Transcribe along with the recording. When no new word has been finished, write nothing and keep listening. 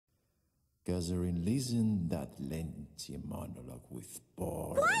Katherine listened that lengthy monologue with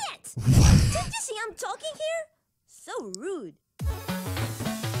bored. Quiet! Don't you see I'm talking here? So rude.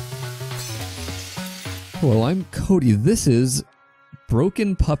 Hello, I'm Cody. This is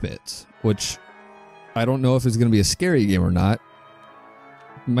Broken Puppet, which I don't know if it's going to be a scary game or not.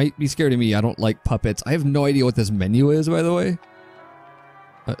 Might be scary to me. I don't like puppets. I have no idea what this menu is, by the way.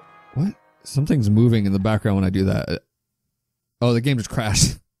 What? Something's moving in the background when I do that. Oh, the game just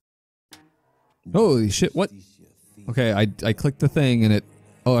crashed. Holy shit, what? Okay, I clicked the thing and it...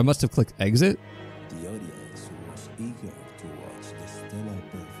 Oh, I must have clicked exit? The audience was eager to watch the stellar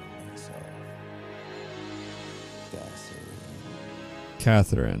performance of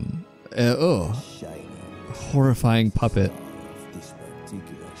Katherine. Oh. shining Horrifying puppet. star of this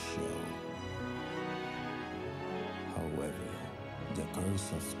particular show. However, the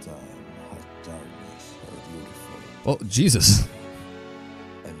curse of time had tarnished her beautiful, Oh, Jesus.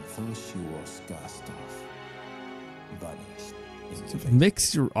 and though she was cast off, vanished into the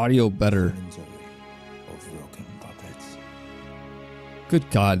Mix your audio better. injury of broken puppets. Good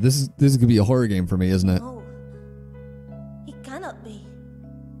God, this is gonna be a horror game for me, isn't it? Oh. It cannot be.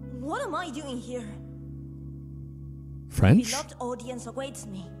 What am I doing here? French? Beloved audience awaits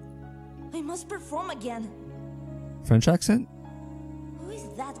me. I must perform again. French accent? Who is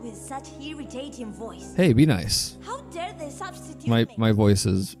that with such irritating voice? Hey, be nice. How dare they substitute My me? voice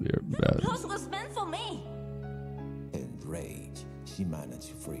is The bad. applause was meant for me. Enraged, she managed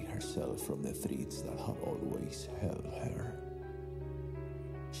to free herself from the threats that had always held her.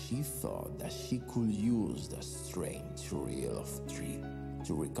 She thought that she could use the strange reel of truth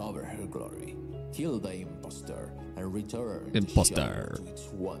to recover her glory, kill the impostor, and return Impostor. the show to its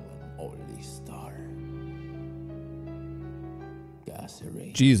one and only star.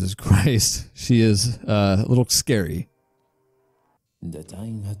 Katherine. Jesus Christ. She is a little scary. The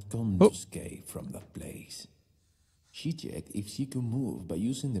time had come Oh. to escape from that place. She checked if she could move by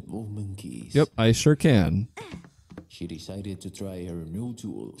using the movement keys. Yep, I sure can. She decided to try her new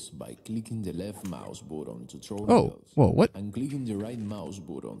tools by clicking the left mouse button to throw Oh, needles whoa, what? and clicking the right mouse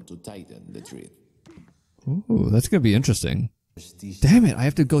button to tighten the thread. Ooh, that's gonna be interesting. Damn it, I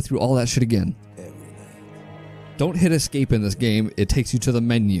have to go through all that shit again. Every night, Don't hit escape in this game, it takes you to the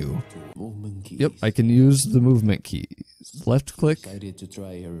menu. movement keys. Yep, I can use the movement keys. Left click. Decided to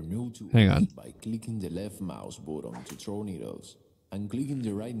try her new tools Hang on. by clicking the left mouse button to throw needles and clicking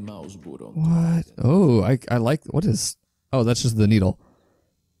the right mouse button to What? tighten. Oh, I like, what is, oh, that's just the needle.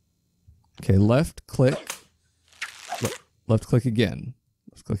 Okay, left click. Left click again.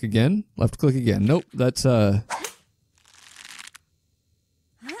 Left click again. Left click again. Nope, that's, Oh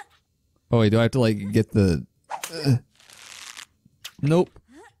wait, do I have to like get the, Nope.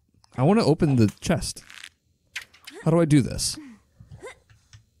 I want to open the chest. How do I do this?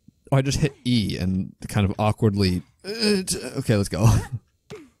 Oh, I just hit E and kind of awkwardly, okay, let's go.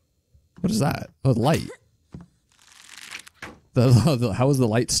 What is that? Oh, light. How is the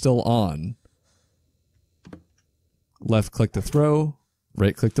light still on? Left click to throw,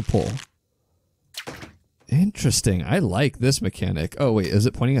 right click to pull. Interesting. I like this mechanic. Oh wait, is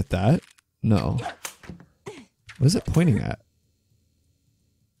it pointing at that? No. What is it pointing at?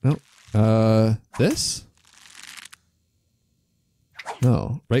 No. This?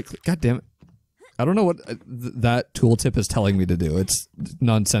 No. Right click. God damn it. I don't know what that tooltip is telling me to do. It's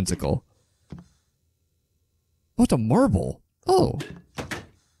nonsensical. Oh, it's a marble. Oh.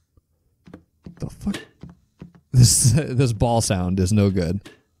 The fuck? This ball sound is no good.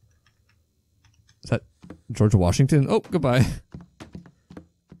 Is that George Washington? Oh, goodbye.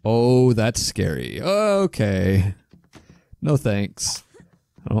 Oh, that's scary. Okay. No thanks.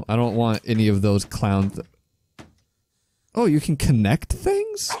 I don't want any of those clown. Oh, you can connect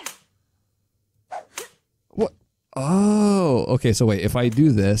things? What? Oh, okay. So wait, if I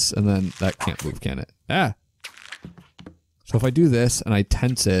do this and then that can't move, can it? Ah. So if I do this and I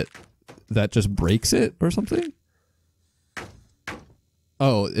tense it, that just breaks it or something?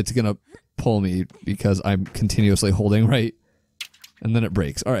 Oh, it's gonna pull me because I'm continuously holding right, and then it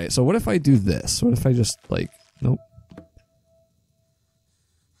breaks. All right. So what if I do this? What if I just like? Nope.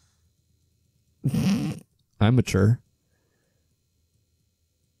 I'm mature.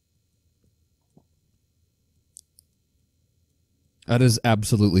 That is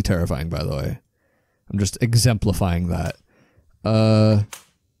absolutely terrifying, by the way. I'm just exemplifying that. Oh,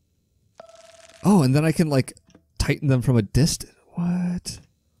 and then I can like tighten them from a distance. What?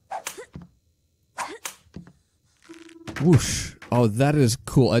 Whoosh. Oh, that is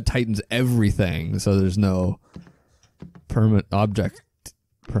cool. It tightens everything, so there's no permanent object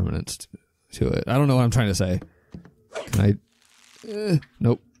permanence to it. I don't know what I'm trying to say. Can I?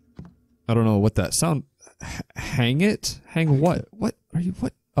 Nope. I don't know what that sound. Hang it? Hang what? What are you?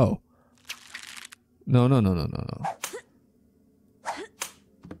 What? Oh. No.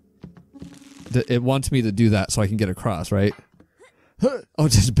 It wants me to do that so I can get across, right? Oh,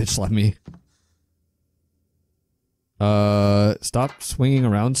 just bitch slap me. Stop swinging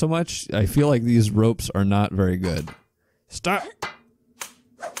around so much. I feel like these ropes are not very good. Stop.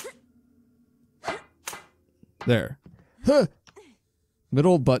 There.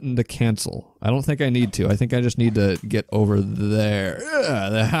 Middle button to cancel. I don't think I need to. I think I just need to get over there.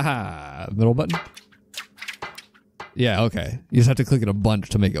 Middle button? Yeah, okay. You just have to click it a bunch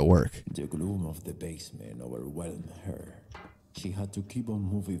to make it work. The gloom of the basement overwhelmed her. She had to keep on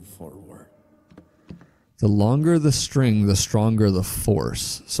moving forward. The longer the string, the stronger the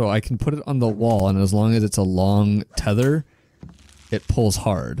force. So I can put it on the wall, and as long as it's a long tether, it pulls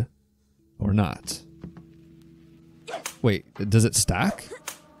hard. Or not. Wait, does it stack?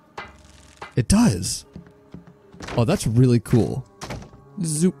 It does. Oh, that's really cool.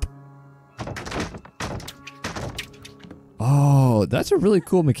 Zoop. Oh, that's a really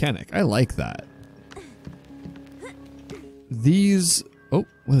cool mechanic. I like that. These... Oh,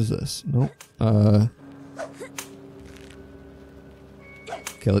 what is this? Nope.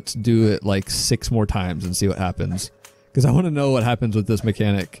 Okay, let's do it like 6 more times and see what happens. Because I want to know what happens with this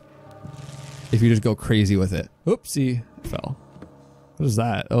mechanic. If you just go crazy with it. Oopsie. Fell. What is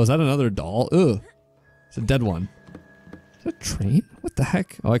that? Oh, is that another doll? Ugh. It's a dead one. Is that a train? What the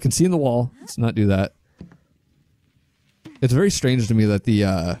heck? Oh, I can see in the wall. Let's not do that. It's very strange to me that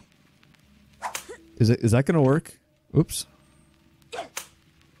the, Is that gonna work? Oops.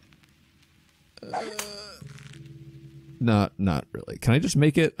 Not really. Can I just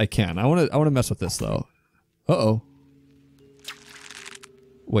make it? I can. I wanna mess with this though. Uh-oh.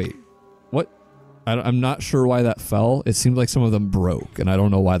 Wait. What? I'm not sure why that fell. It seems like some of them broke, and I don't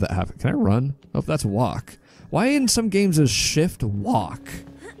know why that happened. Can I run? Oh, that's walk. Why in some games is shift walk?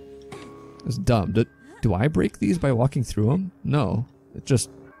 It's dumb. Do I break these by walking through them? No. It just...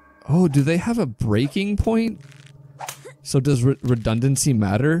 Oh, do they have a breaking point? So does redundancy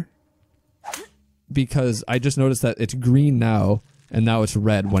matter? Because I just noticed that it's green now, and now it's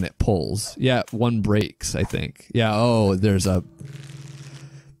red when it pulls. Yeah, one breaks, I think. Yeah, oh, there's a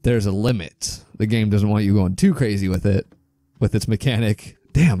limit. The game doesn't want you going too crazy with it, with its mechanic.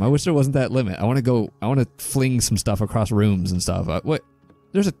 Damn, I wish there wasn't that limit. I want to fling some stuff across rooms and stuff. What?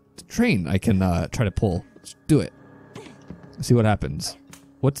 There's a train I can try to pull. Let's do it. Let's see what happens.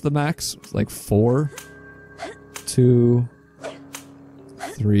 What's the max? It's like 4, 2,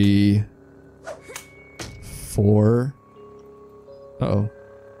 3, 4. Uh-oh.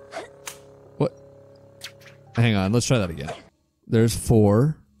 What? Hang on, let's try that again. There's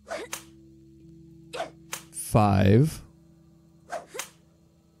 4, 5,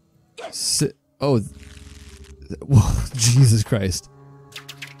 6. Oh, whoa, Jesus Christ.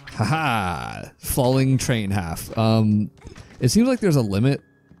 Haha, falling train half. It seems like there's a limit,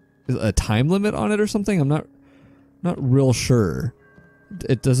 a time limit on it or something. I'm not real sure.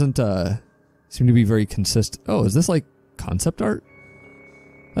 It doesn't seem to be very consistent. Oh, is this like concept art?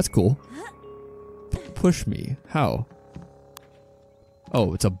 That's cool. Push me. How?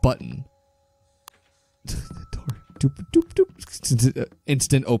 Oh, it's a button. Doop, doop, doop.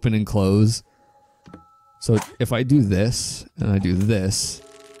 Instant open and close. So if I do this and I do this,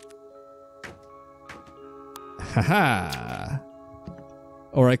 haha.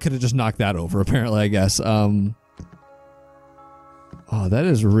 Or I could have just knocked that over. Apparently, I guess. Oh, that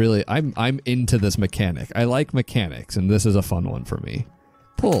is really. I'm into this mechanic. I like mechanics, and this is a fun one for me.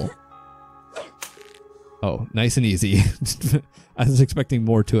 Pull. Oh, nice and easy. I was expecting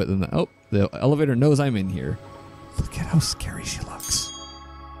more to it than that. Oh, the elevator knows I'm in here. Look at how scary she looks.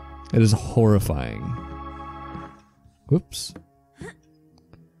 It is horrifying. Whoops.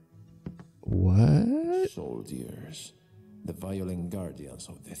 What? Soldiers, the violent guardians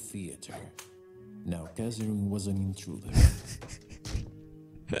of the theater. Now Katherine was an intruder.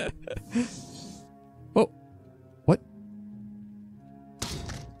 Oh, what?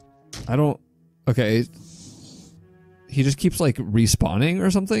 I don't... Okay. He just keeps like respawning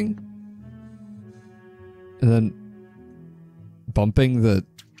or something? And then bumping the...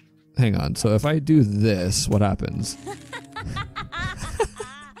 Hang on, so if I do this, what happens?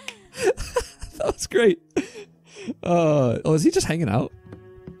 That was great. Oh, is he just hanging out?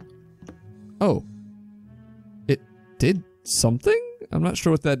 Oh. It did something? I'm not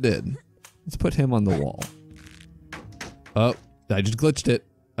sure what that did. Let's put him on the wall. Oh, I just glitched it.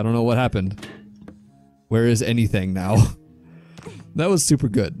 I don't know what happened. Where is anything now? That was super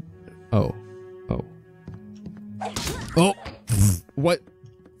good. Oh. Oh. Oh! What?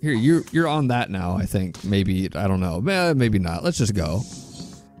 Here, you're on that now, I think. Maybe, I don't know. Maybe not. Let's just go.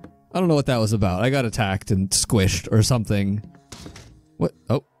 I don't know what that was about. I got attacked and squished or something. What?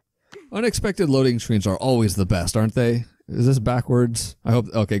 Oh. Unexpected loading screens are always the best, aren't they? Is this backwards? I hope.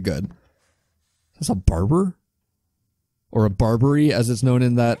 Okay, good. Is this a barber? Or a Barbary, as it's known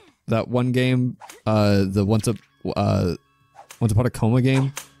in that one game? The Once Upon a Coma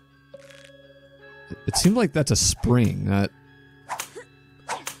game? It seemed like that's a spring, not...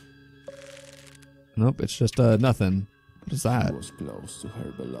 Nope, it's just nothing. What is that? She was close to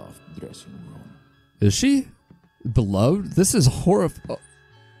her beloved dressing room. Is she? Beloved? This is horrifying.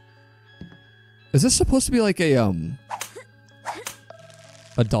 Is this supposed to be like a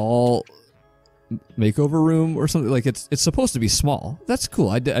doll makeover room or something? Like it's supposed to be small. That's cool.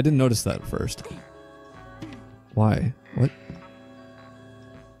 I didn't notice that at first. Why? What?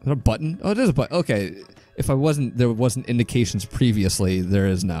 Is that a button? Oh, it is a button. Okay. If there wasn't indications previously, there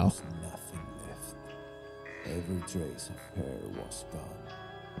is now. Nothing left. Every trace of her was gone.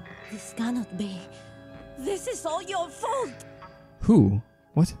 This cannot be. This is all your fault. Who?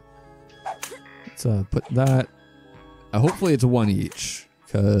 What? Let's put that. Hopefully it's one each,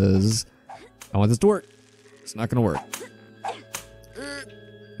 because I want this to work. It's not gonna work.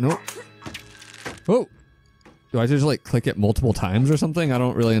 Nope. Oh! Do I just like click it multiple times or something? I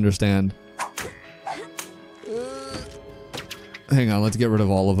don't really understand. Hang on, let's get rid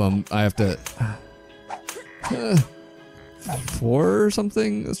of all of them. I have to... 4 or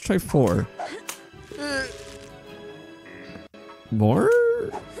something? Let's try 4. More?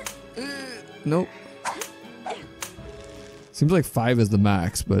 Nope. Seems like 5 is the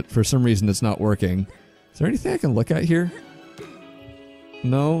max, but for some reason it's not working. Is there anything I can look at here?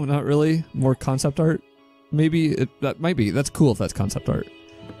 No, not really. More concept art? Maybe that might be. That's cool if that's concept art.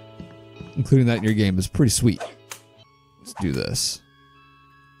 Including that in your game is pretty sweet. Let's do this.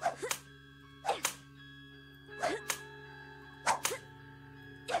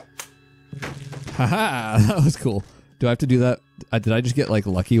 Haha, that was cool. Do I have to do that? Did I just get like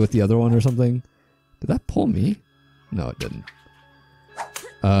lucky with the other one or something? Did that pull me? No, it didn't.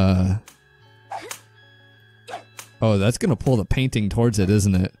 Oh, that's gonna pull the painting towards it,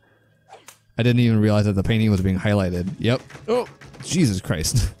 isn't it? I didn't even realize that the painting was being highlighted. Yep. Oh, Jesus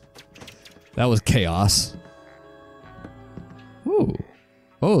Christ. That was chaos. Ooh.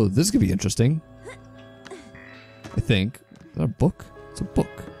 Oh, this could be interesting. I think. Is that a book? It's a book.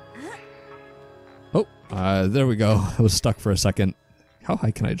 Oh, there we go. I was stuck for a second. How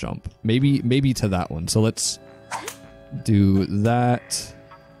high can I jump? Maybe to that one. So let's do that.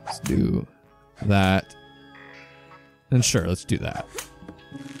 Let's do that. And sure, let's do that.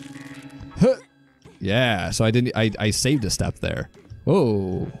 Huh. Yeah, so I saved a step there.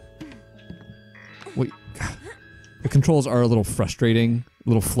 Whoa. Wait. The controls are a little frustrating, a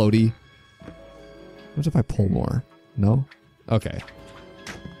little floaty. What if I pull more? No? Okay.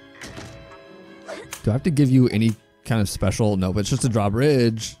 Do I have to give you any kind of special? No, but it's just a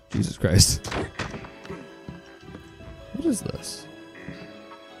drawbridge. Jesus Christ. What is this?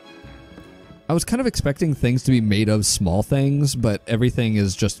 I was kind of expecting things to be made of small things, but everything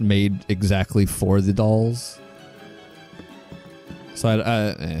is just made exactly for the dolls. So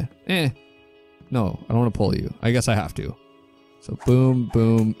No, I don't want to pull you. I guess I have to. So boom,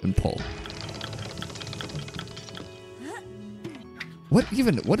 boom, and pull. What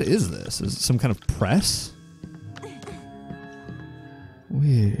is this? Is it some kind of press?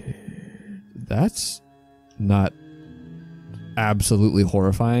 Weird. That's not absolutely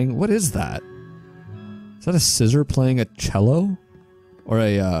horrifying. What is that? Is that a scissor playing a cello? Or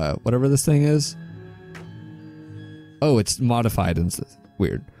a, whatever this thing is? Oh, it's modified and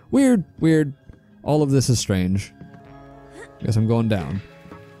weird. Weird. All of this is strange. Guess I'm going down.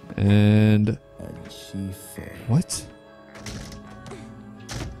 And she fell. What?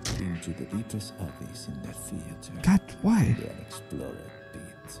 Into the deepest abyss in the theater. God, why? The unexplored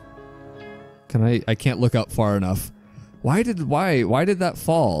pit. I can't look up far enough. Why did that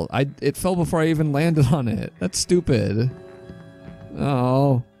fall? It fell before I even landed on it. That's stupid.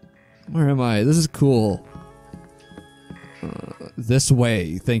 Oh. Where am I? This is cool. This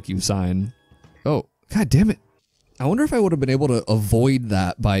way. Thank you, sign. Oh, god damn it. I wonder if I would have been able to avoid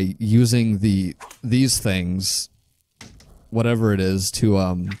that by using these things, whatever it is,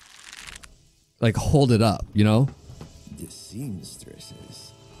 to like hold it up, you know? The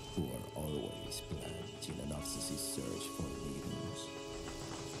seamstresses who are always plunged in a narcissist search for rhythms.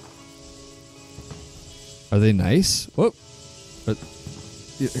 Are they nice? Whoop.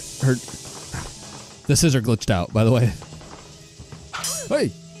 The scissor glitched out, by the way.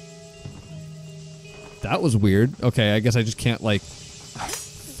 Hey! That was weird. Okay, I guess I just can't, like,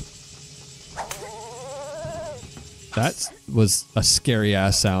 That was a scary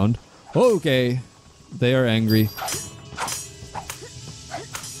ass sound. Okay. They are angry.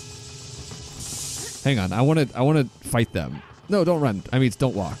 Hang on. I want to fight them. No, don't run. I mean,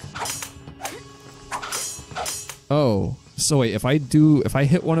 don't walk. Oh. So wait, if I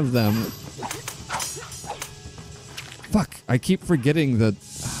hit one of them. Fuck. I keep forgetting the.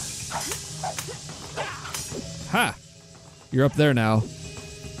 Ha! You're up there now.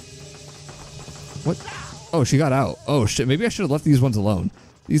 What? Oh, she got out. Oh, shit. Maybe I should have left these ones alone.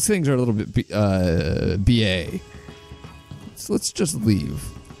 These things are a little bit BA. So let's just leave.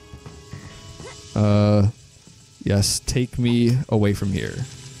 Yes, take me away from here.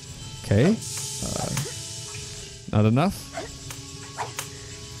 Okay. Not enough?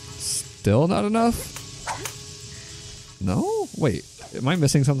 Still not enough? No? Wait. Am I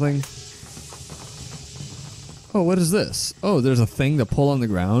missing something? Oh, what is this? Oh, there's a thing to pull on the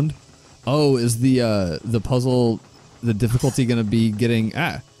ground. Oh, is the puzzle, the difficulty gonna be getting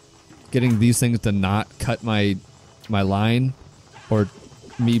these things to not cut my line, or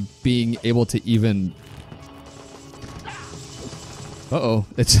me being able to even? Uh-oh,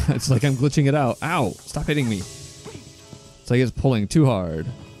 it's like I'm glitching it out. Ow! Stop hitting me. It's like it's pulling too hard.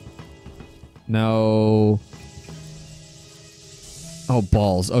 No. Oh,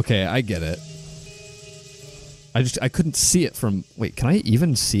 balls. Okay, I get it. I couldn't see it from... Wait, can I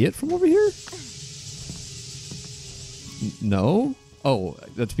even see it from over here? No? Oh,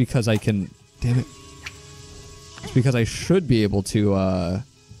 that's because I can... Damn it. It's because I should be able to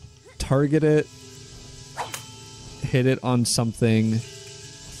target it, hit it on something.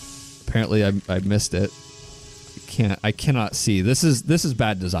 Apparently I missed it. I cannot see. This is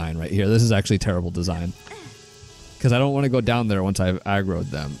bad design right here. This is actually terrible design. Because I don't want to go down there once I've aggroed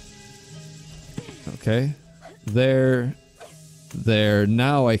them. Okay. There.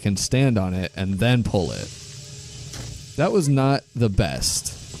 Now I can stand on it and then pull it. That was not the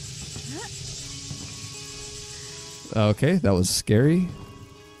best. Okay, that was scary.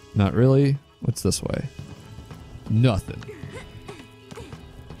 Not really. What's this way? Nothing.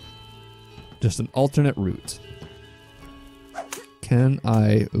 Just an alternate route. Can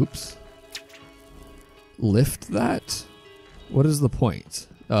I... Oops. Lift that? What is the point?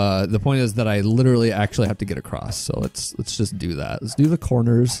 The point is that I literally actually have to get across. So let's just do that. Let's do the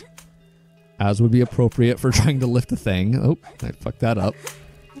corners as would be appropriate for trying to lift a thing. Oh, I fucked that up.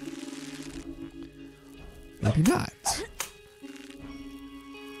 Maybe not.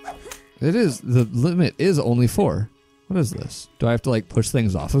 It is. The limit is only 4. What is this? Do I have to like push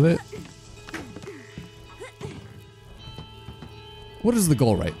things off of it? What is the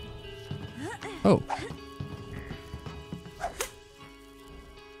goal, right? Oh.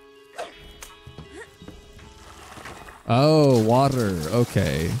 Oh, water.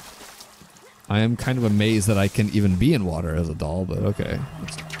 Okay. I am kind of amazed that I can even be in water as a doll, but okay.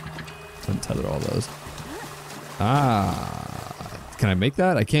 Let's untether all those. Ah. Can I make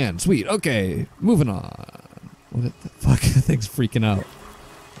that? I can. Sweet. Okay. Moving on. What the fuck? The thing's freaking out.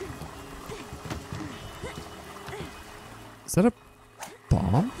 Is that a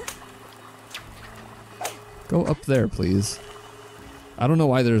bomb? Go up there, please. I don't know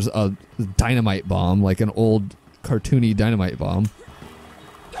why there's a dynamite bomb, like an old cartoony dynamite bomb.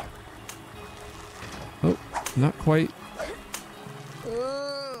 Oh, not quite.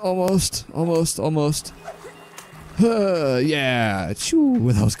 Almost. Yeah.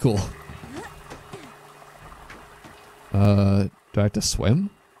 Choo, that was cool. Do I have to swim?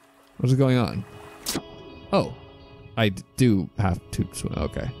 What is going on? Oh, I do have to swim.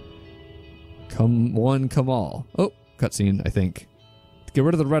 Okay. Come one, come all. Oh, cutscene, I think. Get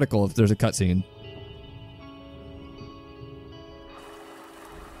rid of the reticle if there's a cutscene.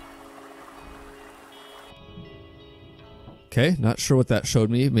 Okay, not sure what that showed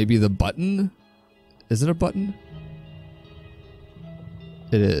me. Maybe the button? Is it a button?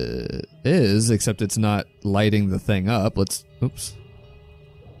 It is, except it's not lighting the thing up. Let's... Oops.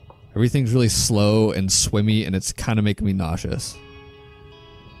 Everything's really slow and swimmy, and it's kind of making me nauseous.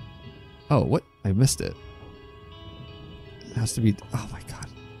 Oh, what? I missed it. It has to be... Oh, my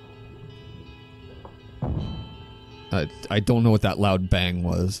God. I don't know what that loud bang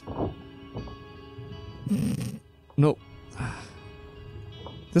was. Nope.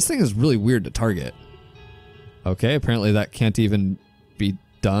 This thing is really weird to target. Okay, apparently that can't even be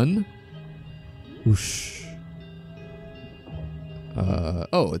done. Whoosh.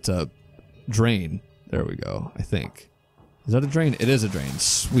 Oh, it's a drain. There we go, I think. Is that a drain? It is a drain.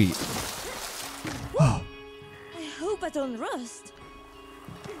 Sweet. I hope I don't rust.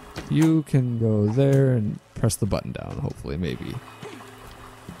 You can go there and press the button down, hopefully, maybe.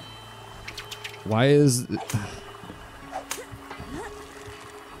 Why is...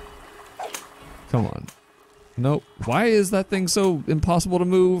 Come on. Nope. Why is that thing so impossible to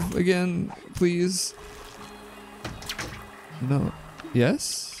move again? Please. No.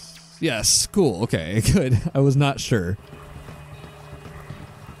 Yes? Yes. Cool. Okay. Good. I was not sure.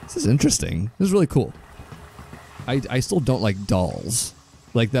 This is interesting. This is really cool. I still don't like dolls.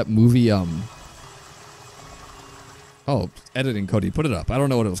 Like that movie, Oh, editing, Cody. Put it up. I don't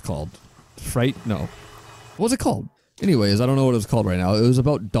know what it was called. Fright? No. What was it called? Anyways, I don't know what it was called right now. It was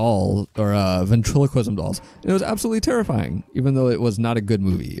about dolls, or ventriloquism dolls. And it was absolutely terrifying, even though it was not a good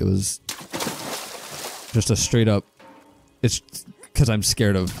movie. It was just a straight up... It's because I'm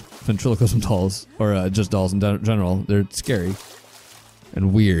scared of ventriloquism dolls, or just dolls in general. They're scary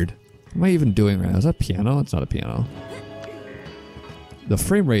and weird. What am I even doing right now? Is that piano? It's not a piano. The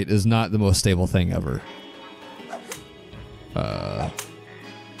frame rate is not the most stable thing ever.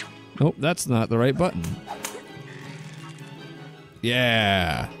 Nope, that's not the right button.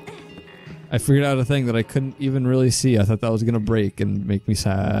 Yeah. I figured out a thing that I couldn't even really see. I thought that was gonna break and make me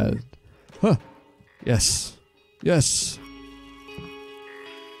sad. Huh. Yes. Yes.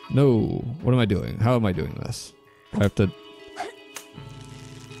 No. What am I doing? How am I doing this? I have to...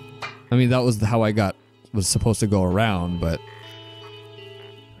 I mean, that was how I was supposed to go around, but...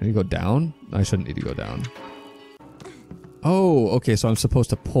 I need to go down? I shouldn't need to go down. Oh, okay, so I'm supposed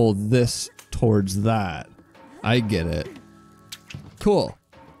to pull this towards that. I get it. Cool.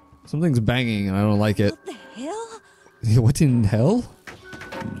 Something's banging and I don't like it. What the hell? What in hell?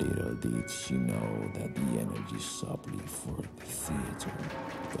 Little did she know that the energy supply for the theater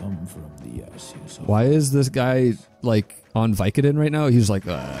come from the ashes of... Why is this guy, like, on Vicodin right now? He's like,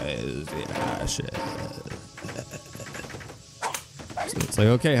 shit. So it's like,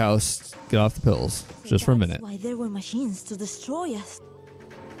 okay, House, get off the pills. Just for a minute. Why there were machines to destroy us.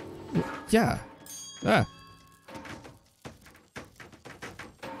 Yeah. Ah.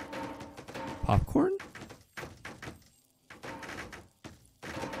 Popcorn?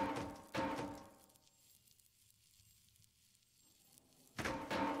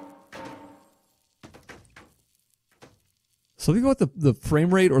 Something about the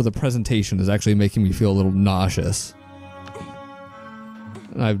frame rate or the presentation is actually making me feel a little nauseous.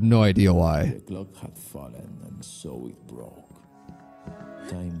 And I have no idea why. The clock had fallen and so it broke.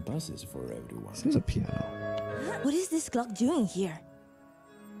 Time passes for everyone. This is a piano. What is this clock doing here?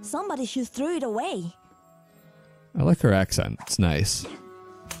 Somebody should throw it away. I like her accent. It's nice.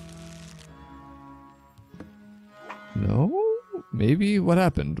 No? Maybe? What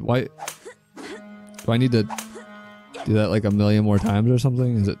happened? Why? Do I need to do that like a million more times or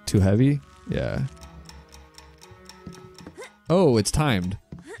something? Is it too heavy? Yeah. Oh, it's timed.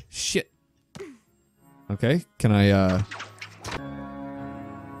 Shit. Okay, can I,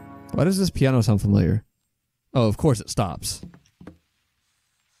 why does this piano sound familiar? Oh, of course it stops.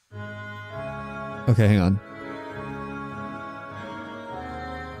 Okay, hang on.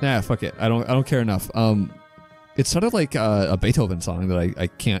 Nah, fuck it. I don't care enough. It sounded like a Beethoven song that I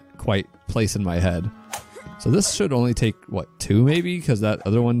can't quite place in my head. So this should only take, what, 2 maybe? Because that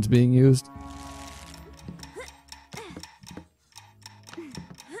other one's being used.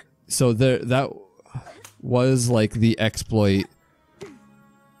 So that was like the exploit.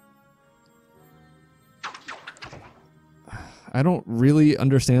 I don't really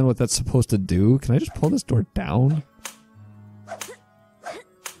understand what that's supposed to do. Can I just pull this door down?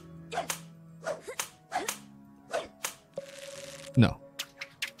 No.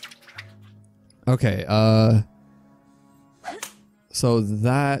 Okay, so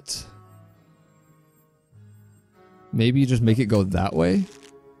that... Maybe just make it go that way?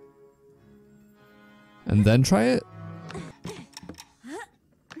 And then try it?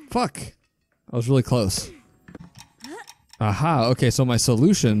 Fuck! I was really close. Aha, okay, so my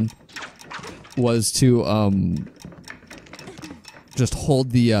solution was to, just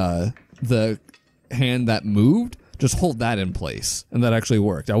hold the hand that moved, just hold that in place. And that actually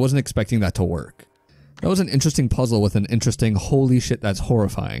worked. I wasn't expecting that to work. That was an interesting puzzle with an interesting, holy shit, that's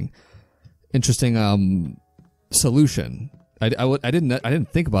horrifying. Interesting, solution. I didn't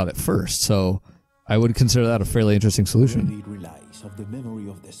think about it first, so I would consider that a fairly interesting solution. It relies of the memory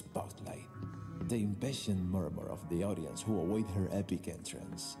of the spotlight, the impatient murmur of the audience who await her epic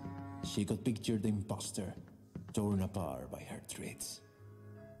entrance. She could picture the imposter, torn apart by her treats.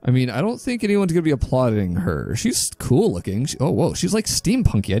 I mean, I don't think anyone's gonna be applauding her. She's cool looking. Oh, whoa, she's like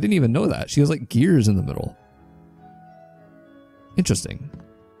steampunky. I didn't even know that. She has like gears in the middle. Interesting.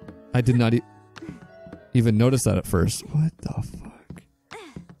 I did not even notice that at first. What the fuck?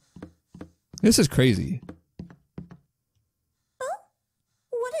 This is crazy. Oh?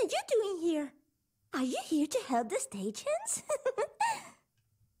 What are you doing here? Are you here to help the stagehands?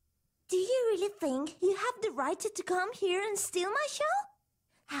 Do you really think you have the right to come here and steal my show?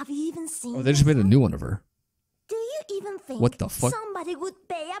 Have you even seen Oh, they just made a new one of her. Do you even think What the fuck? somebody would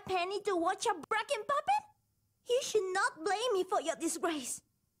pay a penny to watch a broken puppet? You should not blame me for your disgrace.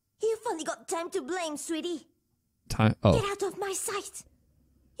 You've only got time to blame, sweetie. Time. Oh, Get out of my sight.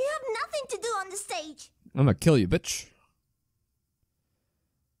 You have nothing to do on the stage. I'm gonna kill you, bitch.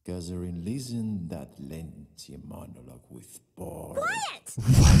 Katherine, listen that lengthy monologue with bored. Quiet!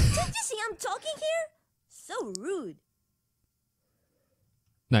 Don't you see I'm talking here? So rude.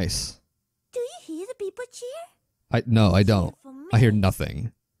 Nice. Do you hear the people cheer? No, I don't. For me. I hear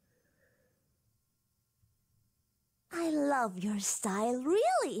nothing. I love your style,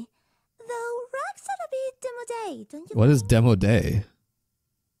 really. Though rags are a bit démodé, don't you What is think? demo day?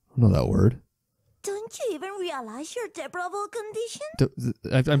 I don't know that word. Don't you even realize your deplorable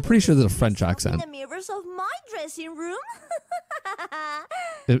condition? I'm pretty sure there's a French In accent. the mirrors of my dressing room?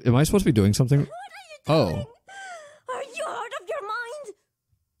 Am I supposed to be doing something? What are you doing? Oh, Are you out of your mind?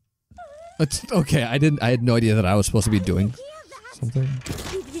 it's okay. I had no idea that I was supposed to be doing Hear that? something.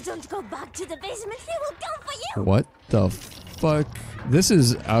 If you don't go back to the basement, he will come for you. What the fuck? This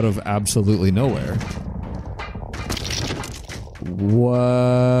is out of absolutely nowhere.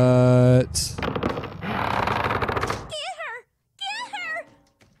 What? Get her! Get her!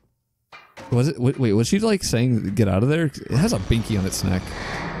 Was it? Wait, was she like saying get out of there? It has a binky on its neck.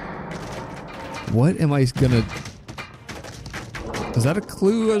 What am I gonna... Is that a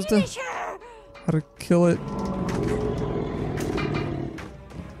clue as to Finish her! how to kill it?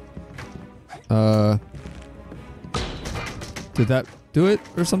 Did that do it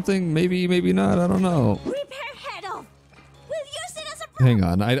or something? Maybe, maybe not. I don't know. Rip her head off! We'll use it as a prop! Hang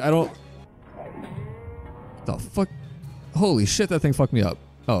on. I don't... The fuck? Holy shit, that thing fucked me up.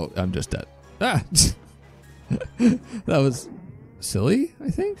 Oh, I'm just dead. Ah! That was silly, I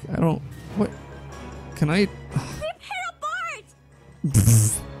think? I don't... What? Can I... Rip her apart!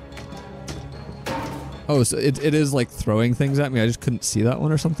 Oh, so it is like throwing things at me. I just couldn't see that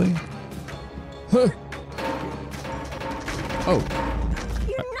one or something. Huh. Oh,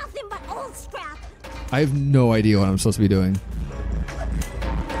 You're nothing but old scrap! I have no idea what I'm supposed to be doing.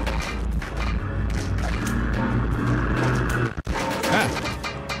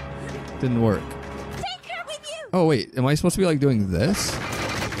 Ah! Didn't work. Take her with you! Oh, wait. Am I supposed to be like doing this?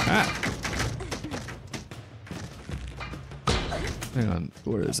 Ah! Hang on.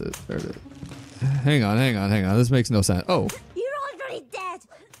 Where is it? There it is. Hang on. This makes no sense. Oh, You're already dead!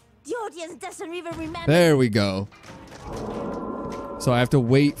 The audience doesn't even remember. there we go. So I have to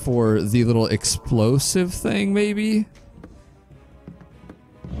wait for the little explosive thing, maybe?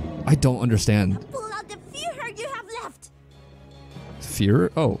 I don't understand. Pull out the fear you have left!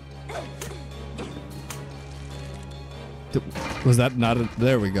 Fear? Oh. Was that not a...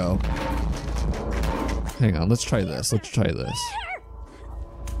 There we go. Hang on, let's try this. Let's try this.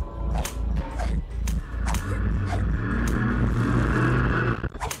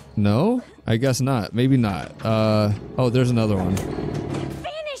 No? I guess not. Maybe not. Oh, there's another one.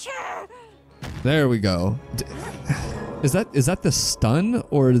 Finish her! There we go. Is that the stun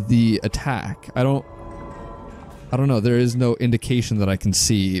or the attack? I don't know. There is no indication that I can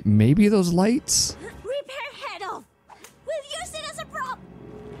see. Maybe those lights? Rip her head off! We'll use it as a prop!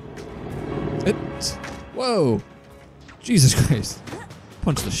 Whoa. Jesus Christ.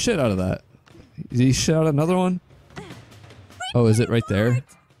 Punch the shit out of that. Did he shit out another one? Oh, is it right there?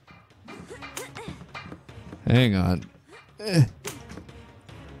 Hang on.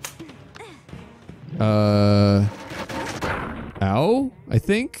 Ow? I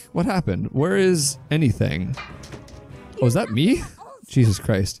think? What happened? Where is anything? Oh, is that me? Jesus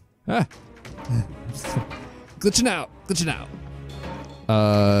Christ. Ah. Glitching out.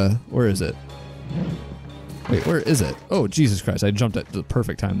 Where is it? Wait, where is it? Oh, Jesus Christ. I jumped at the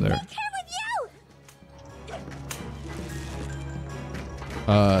perfect time there.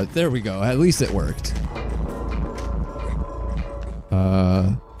 There we go. At least it worked.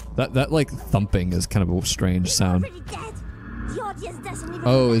 That like thumping is kind of a strange sound.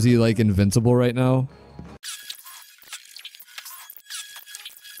 Oh, is he like invincible right now?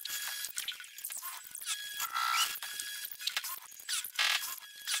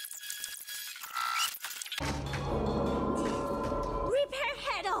 Rip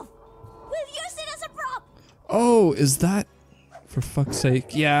her head off! We'll use it as a prop! Oh, is that... For fuck's sake.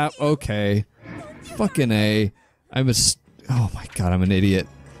 Yeah, okay. Fucking A. Oh my god, I'm an idiot.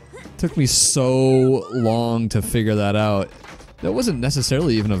 Took me so long to figure that out. That wasn't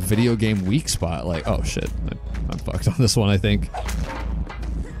necessarily even a video game weak spot. Like, oh shit. I'm fucked on this one, I think.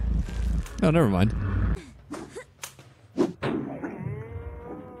 No, never mind.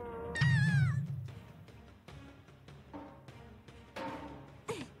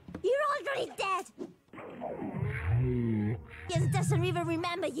 don't even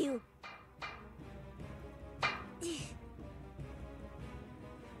remember you.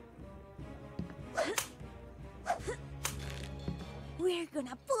 We're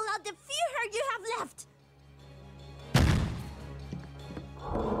gonna pull out the few hair you have left.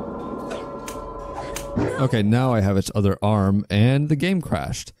 Okay, now I have its other arm, and the game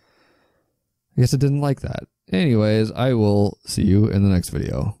crashed. I guess it didn't like that. Anyways, I will see you in the next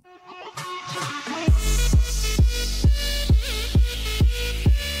video.